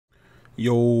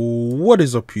Yo, what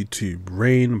is up YouTube?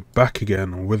 Rain back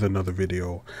again with another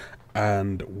video,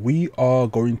 and we are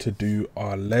going to do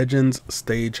our Legends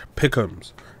stage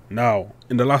pick'ems. Now,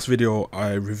 in the last video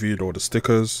I reviewed all the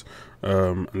stickers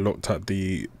and looked at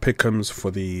the pick'ems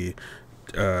for the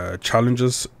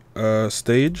challenges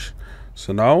stage.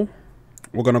 So now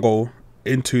we're gonna go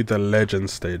into the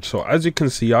Legends stage. So as you can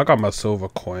see, I got my silver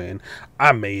coin.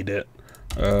 I made it.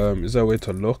 Is there a way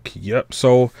to look? Yep.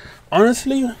 So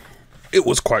honestly, it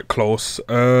was quite close.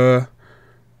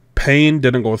 Pain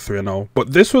didn't go 3-0,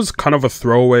 but this was kind of a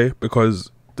throwaway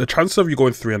because the chances of you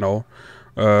going 3-0,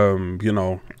 you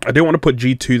know, I didn't want to put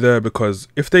G2 there because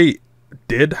if they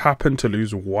did happen to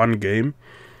lose one game,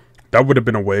 that would have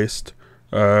been a waste.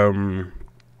 You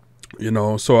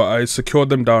know, so I secured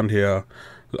them down here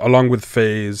along with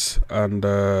FaZe, and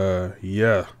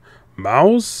yeah,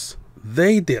 Mouse,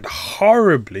 they did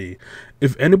horribly.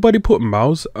 If anybody put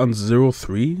Mouse on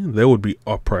 0-3, they would be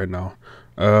up right now.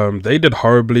 They did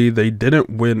horribly. They didn't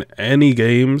win any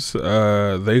games.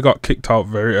 They got kicked out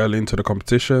very early into the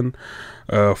competition.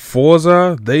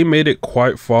 Forza, they made it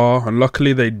quite far, and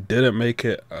luckily they didn't make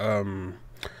it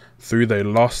through. They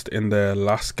lost in their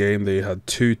last game. They had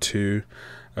 2-2.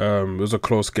 It was a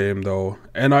close game though.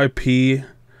 NIP,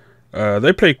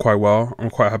 they played quite well.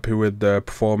 I'm quite happy with their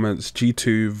performance.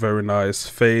 G2, very nice.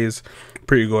 FaZe,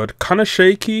 pretty good. Kind of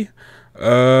shaky,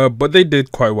 but they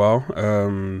did quite well.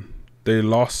 They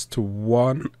lost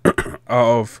 1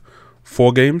 out of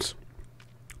 4 games,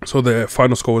 so their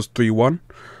final score was 3-1.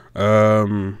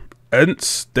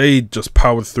 Ents, they just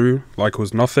powered through like it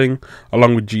was nothing,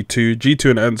 along with G2.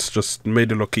 G2 and Ents just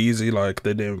made it look easy, like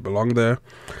they didn't belong there.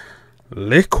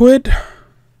 Liquid,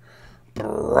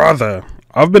 brother,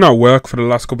 I've been at work for the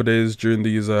last couple of days during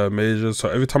these majors, so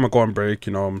every time I go on break,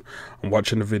 you know, I'm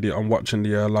watching the video, I'm watching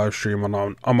the live stream, and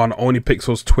I'm on Only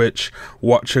Pixels Twitch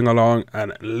watching along,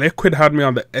 and Liquid had me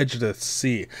on the edge of the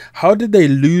seat. How did they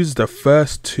lose the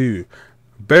first 2?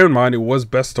 Bear in mind, it was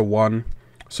best of 1,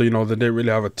 so you know they didn't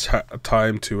really have a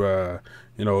time to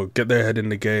you know, get their head in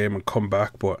the game and come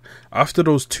back. But after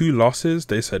those 2 losses,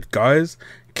 they said, guys,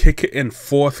 kick it in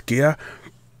 4th gear.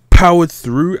 Powered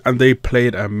through, and they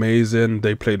played amazing.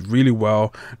 They played really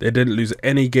well. They didn't lose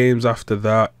any games after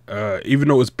that. Even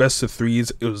though it was best of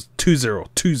 3s, it was 2-0,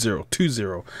 2-0,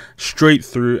 2-0 straight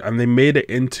through, and they made it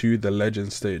into the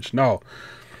Legend stage. Now,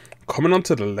 coming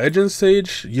onto the Legend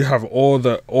stage, you have all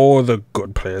the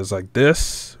good players. Like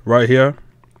this right here,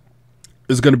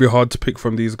 it's gonna be hard to pick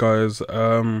from these guys.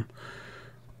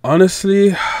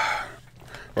 Honestly.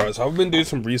 Right, so I've been doing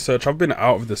some research. I've been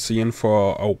out of the scene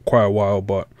for quite a while,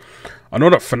 but I know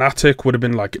that Fnatic would have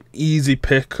been like an easy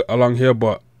pick along here,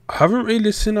 but I haven't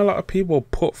really seen a lot of people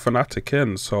put Fnatic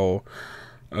in, so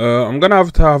I'm gonna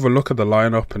have to have a look at the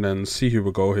lineup and then see who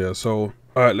we go here. So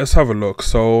alright, let's have a look.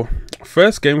 So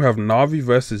first game we have Na'Vi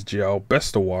versus GL,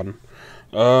 best of 1.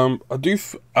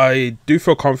 I do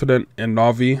feel confident in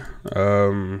Na'Vi.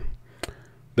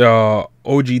 They are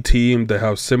OG team, they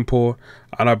have Simple,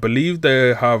 and I believe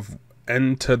they have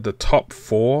entered the top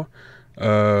 4.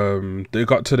 They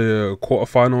got to the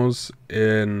quarterfinals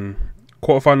and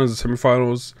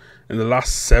semifinals in the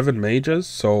last 7 majors,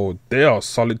 so they are a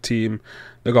solid team.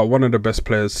 They got one of the best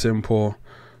players, Simple,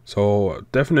 so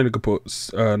definitely could put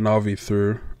Na'Vi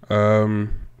through.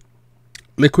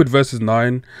 Liquid versus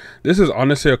 9. This is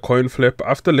honestly a coin flip.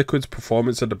 After Liquid's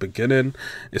performance at the beginning,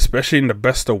 especially in the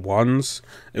best of 1s,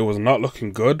 it was not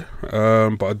looking good.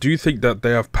 But I do think that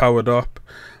they have powered up.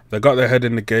 They got their head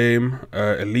in the game.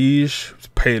 Elige was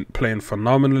playing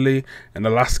phenomenally in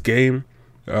the last game.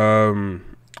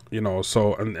 You know,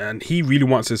 so and he really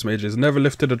wants this major. He's never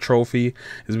lifted a trophy.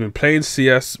 He's been playing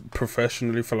CS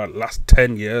professionally for like the last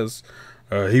 10 years.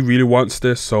 He really wants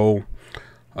this, so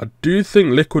I do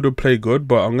think Liquid will play good,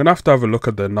 but I'm going to have a look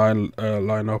at the 9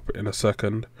 lineup in a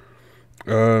second.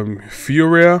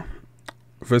 Furia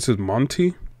versus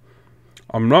Monty.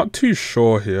 I'm not too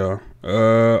sure here.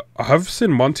 I have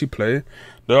seen Monty play.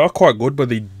 They are quite good, but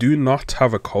they do not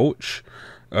have a coach.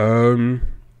 So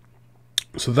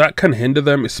that can hinder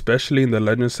them, especially in the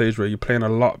Legend stage where you're playing a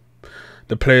lot.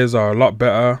 The players are a lot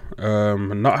better.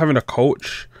 Not having a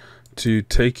coach to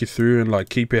take you through and like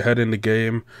keep your head in the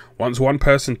game. Once one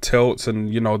person tilts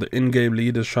and you know the in-game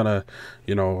leader's trying to,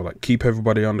 you know, like keep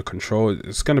everybody under control,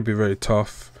 it's going to be very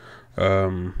tough.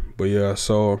 But yeah,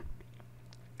 so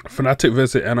Fnatic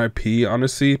versus NIP,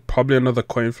 honestly probably another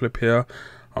coin flip here.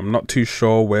 I'm not too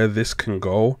sure where this can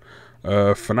go.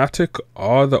 Fnatic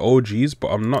are the OGs, but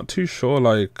I'm not too sure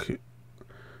like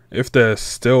if they're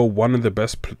still one of the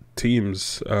best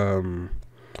teams in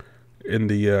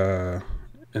the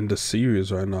in the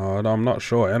series right now. I'm not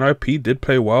sure. NIP did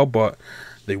play well, but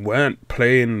they weren't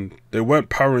powering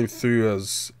through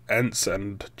as ENTS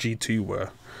and G2 were.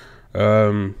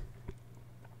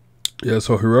 Yeah,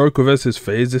 so Heroic versus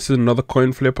FaZe. This is another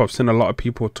coin flip. I've seen a lot of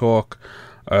people talk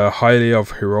highly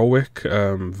of Heroic.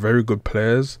 Very good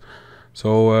players.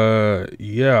 So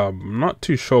yeah, I'm not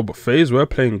too sure, but FaZe were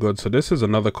playing good. So this is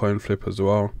another coin flip as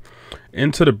well.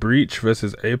 Into the Breach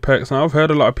versus Apex. Now I've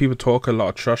heard a lot of people talk a lot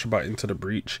of trash about Into the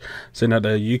Breach, saying that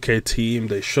they're a UK team,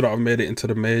 they should have made it into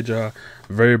the major,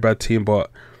 very bad team.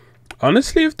 But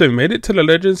honestly, if they made it to the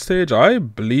legend stage, I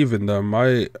believe in them.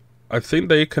 I think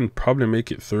they can probably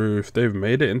make it through. If they've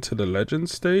made it into the legend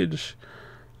stage,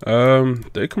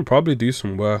 they can probably do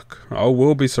some work. I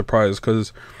will be surprised,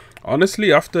 because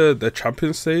honestly, after the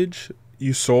champion stage,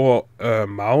 you saw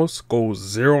Mouse go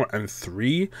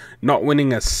 0-3, not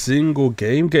winning a single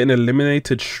game, getting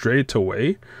eliminated straight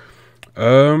away.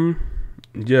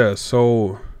 Yeah,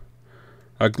 so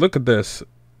like, look at this.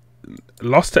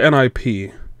 Lost to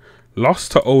NIP,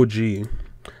 lost to OG,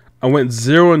 and went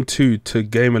 0-2 to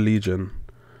Gamer Legion.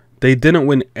 They didn't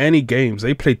win any games.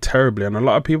 They played terribly, and a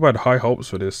lot of people had high hopes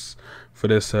for this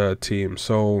team.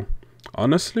 So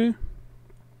honestly,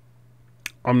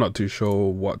 I'm not too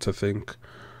sure what to think.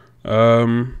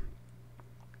 So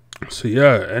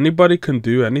yeah, anybody can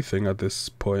do anything at this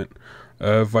point.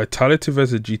 Vitality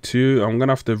versus G2. I'm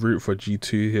gonna have to root for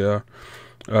G2 here.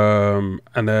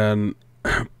 And then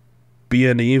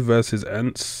BNE versus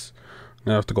ENTS. I'm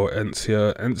gonna have to go ENTS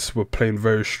here. ENTS were playing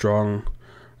very strong.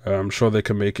 I'm sure they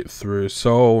can make it through.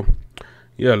 So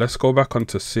yeah, let's go back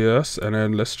onto CS, and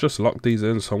then let's just lock these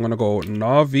in. So I'm gonna go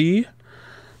Na'Vi.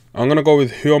 I'm going to go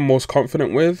with who I'm most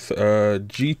confident with.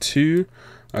 G2.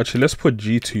 Actually, let's put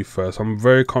G2 first. I'm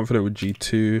very confident with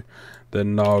G2.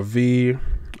 Then Na'Vi.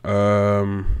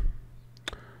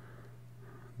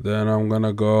 Then I'm going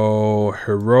to go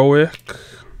Heroic.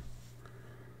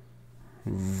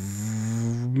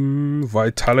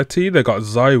 Vitality. They got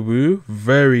Zaiwu.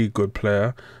 Very good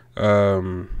player.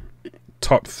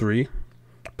 Top 3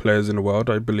 players in the world,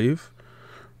 I believe.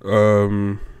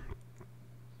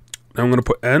 I'm going to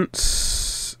put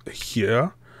ENTS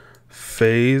here,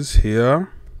 FaZe here,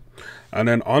 and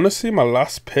then honestly my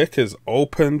last pick is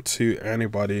open to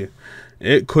anybody.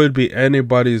 It could be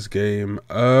anybody's game.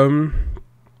 I'm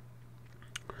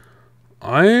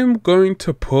going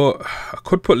to put, I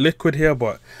could put Liquid here,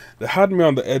 but they had me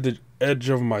on the edge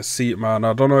of my seat, man.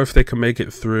 I don't know if they can make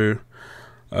it through.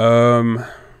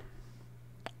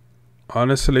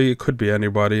 Honestly, it could be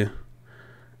anybody.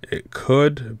 It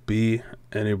could be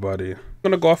anybody. I'm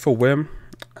gonna go off a whim,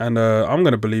 and I'm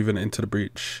gonna believe in Into the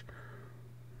Breach.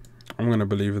 I'm gonna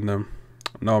believe in them.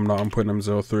 No, I'm not. I'm putting them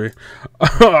 0-3.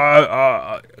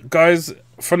 Guys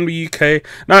from the UK.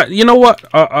 Now, you know what?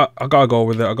 I gotta go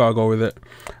with it. I gotta go with it.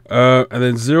 And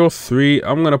then 0-3.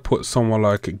 I'm gonna put someone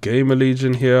like Gamer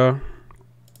Legion here.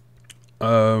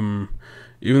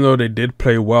 Even though they did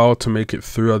play well to make it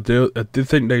through, I did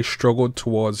think they struggled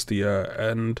towards the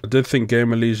end. I did think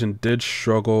Gamer Legion did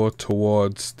struggle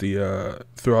towards the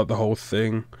throughout the whole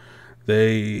thing.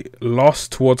 They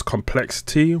lost towards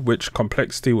Complexity, which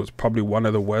Complexity was probably one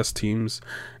of the worst teams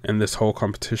in this whole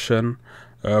competition.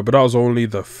 But that was only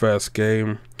the first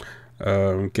game.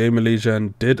 Gamer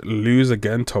Legion did lose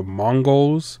again to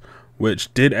Mongols,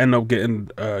 which did end up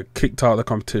getting kicked out of the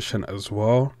competition as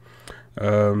well.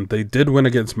 They did win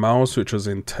against Mouse, which was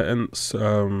intense.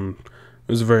 It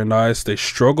was very nice. They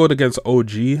struggled against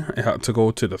OG. It had to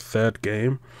go to the 3rd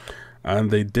game,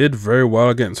 and they did very well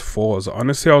against Force.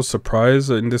 Honestly, I was surprised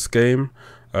in this game.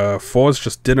 Force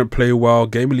just didn't play well.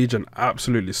 Gamer Legion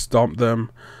absolutely stomped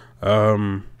them,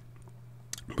 but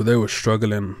they were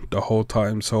struggling the whole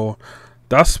time. So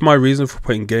that's my reason for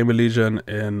putting Gamer Legion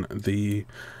in the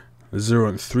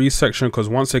 0-3 section, because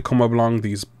once they come along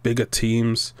these bigger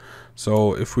teams.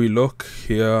 So if we look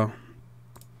here,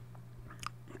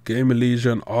 Gamer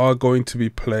Legion are going to be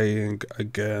playing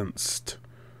against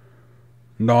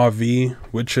Na'Vi,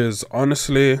 which is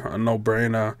honestly a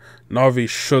no-brainer. Na'Vi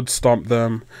should stomp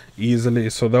them easily,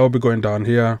 so they'll be going down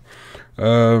here.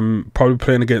 Probably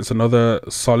playing against another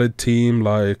solid team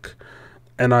like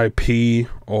NIP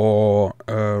or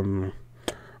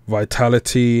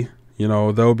Vitality. You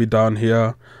know, they'll be down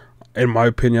here. In my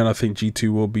opinion, I think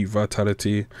G2 will beat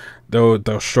Vitality.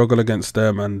 They'll struggle against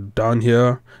them, and down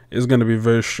here is going to be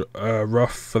very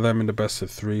rough for them in the best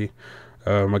of 3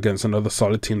 against another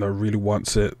solid team that really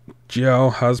wants it.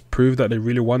 GL has proved that they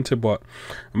really want it, but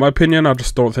in my opinion, I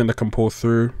just don't think they can pull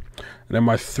through. And then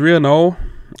my 3-0,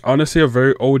 honestly, a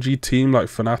very OG team like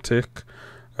Fnatic.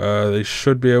 They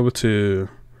should be able to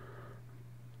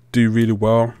do really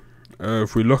well.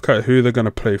 if we look at who they're going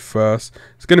to play first,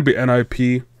 it's going to be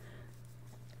NIP.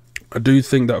 I do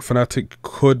think that Fnatic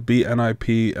could beat NIP.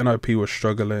 NIP was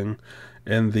struggling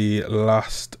in the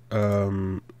last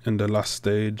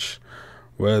stage,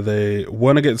 where they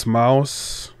won against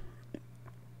Mouse,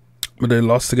 but they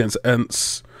lost against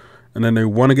Ents, and then they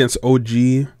won against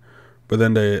OG, but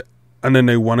then they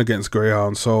won against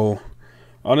Greyhound. So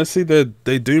honestly, they're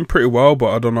doing pretty well,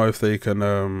 but I don't know if they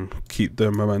can keep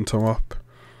their momentum up.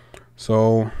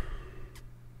 So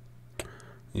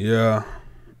yeah,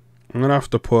 I'm gonna have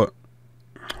to put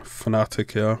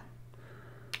Fnatic here.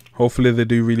 Hopefully they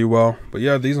do really well. But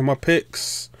yeah, these are my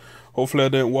picks. Hopefully I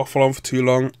didn't waffle on for too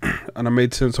long and I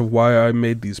made sense of why I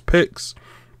made these picks.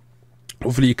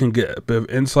 Hopefully you can get a bit of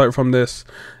insight from this.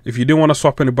 If you do want to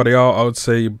swap anybody out, I would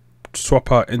say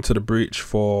swap out Into the Breach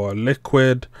for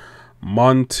Liquid,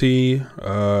 Monty,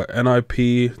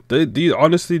 NIP.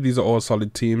 Honestly, these are all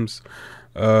solid teams.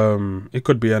 It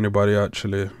could be anybody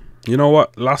actually. You know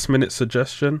what? Last minute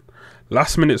suggestion.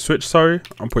 Last minute switch, sorry.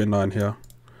 I'm putting 9 here.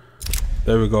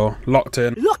 There we go. Locked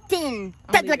in. Locked in.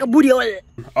 That's like a booty hole.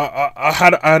 I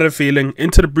had a feeling.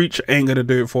 Into the Breach ain't gonna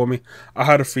do it for me. I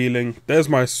had a feeling. There's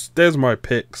my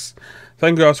picks.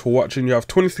 Thank you guys for watching. You have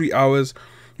 23 hours.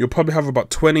 You'll probably have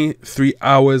about 23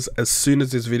 hours as soon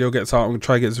as this video gets out. I'm gonna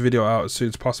try to get this video out as soon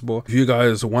as possible. If you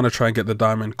guys want to try and get the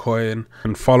diamond coin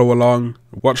and follow along,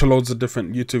 watch loads of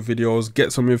different YouTube videos,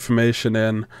 get some information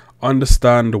in,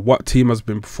 understand what team has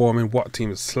been performing, what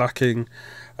team is slacking.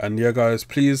 And yeah guys,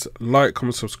 please like,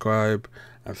 comment, subscribe,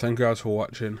 and thank you guys for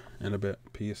watching. In a bit.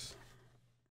 Peace.